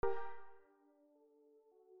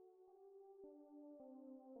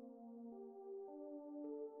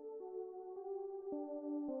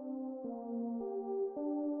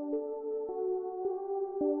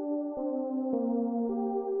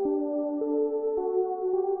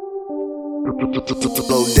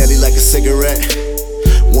Blow deadly like a cigarette.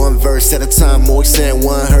 One verse at a time, more saying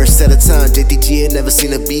one hearse at a time. JTG ain't never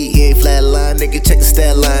seen a beat, he ain't flatline. Nigga, check the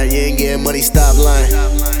stat line. You ain't getting money, stop lying.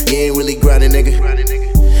 You ain't really grinding, nigga.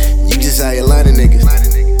 You just out here lying, niggas.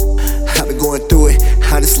 I've been going through it,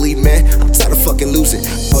 honestly, man, I'm tired of fucking losing.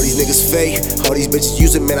 All these niggas fake, all these bitches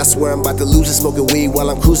using, man, I swear I'm about to lose it. Smoking weed while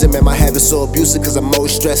I'm cruising, man, my habit's so abusive, cause I'm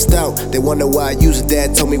always stressed out. They wonder why I use it,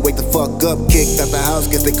 dad told me wake the fuck up. Kicked out the house,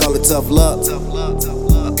 guess they call it tough love.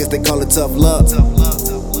 Guess they call it tough love.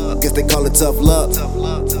 Guess they call it tough love.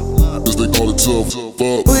 Guess they call it tough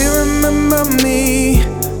love. Will you remember me,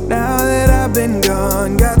 now that I've been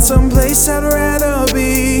gone? Got someplace I'd rather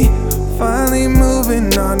be. Finally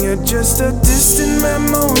moving on, you're just a distant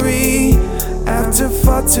memory. After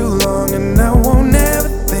far too long, and I won't ever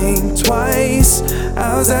think twice.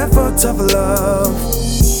 How's that for tough love?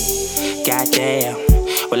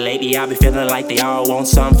 Goddamn, well lately I be feeling like they all want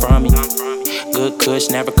something from me. Good kush,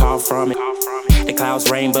 never call from it. The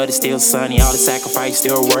clouds rain, but it's still sunny. All the sacrifice,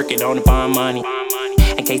 still working on the bond money.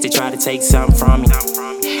 In case they try to take something from me,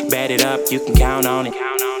 bet it up, you can count on it.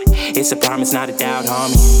 It's a promise, not a doubt,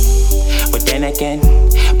 homie. But then again,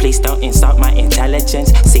 please don't insult my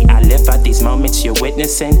intelligence. See, I live out these moments you're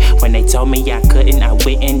witnessing. When they told me I couldn't, I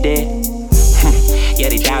witnessed it. Yeah,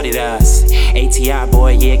 they doubted us. ATI,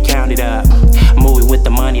 boy, yeah, count it up. Moving with the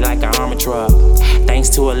money like an armor truck. Thanks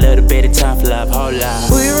to a little bit of tough love, hold up.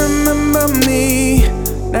 Will you remember me,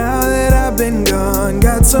 now that I've been gone?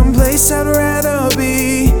 Got someplace I'd rather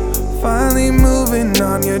be. Finally moving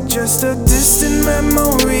on, you're just a distant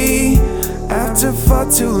memory. After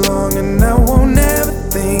far too long, and I won't ever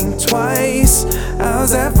think twice.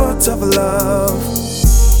 How's that for tough love?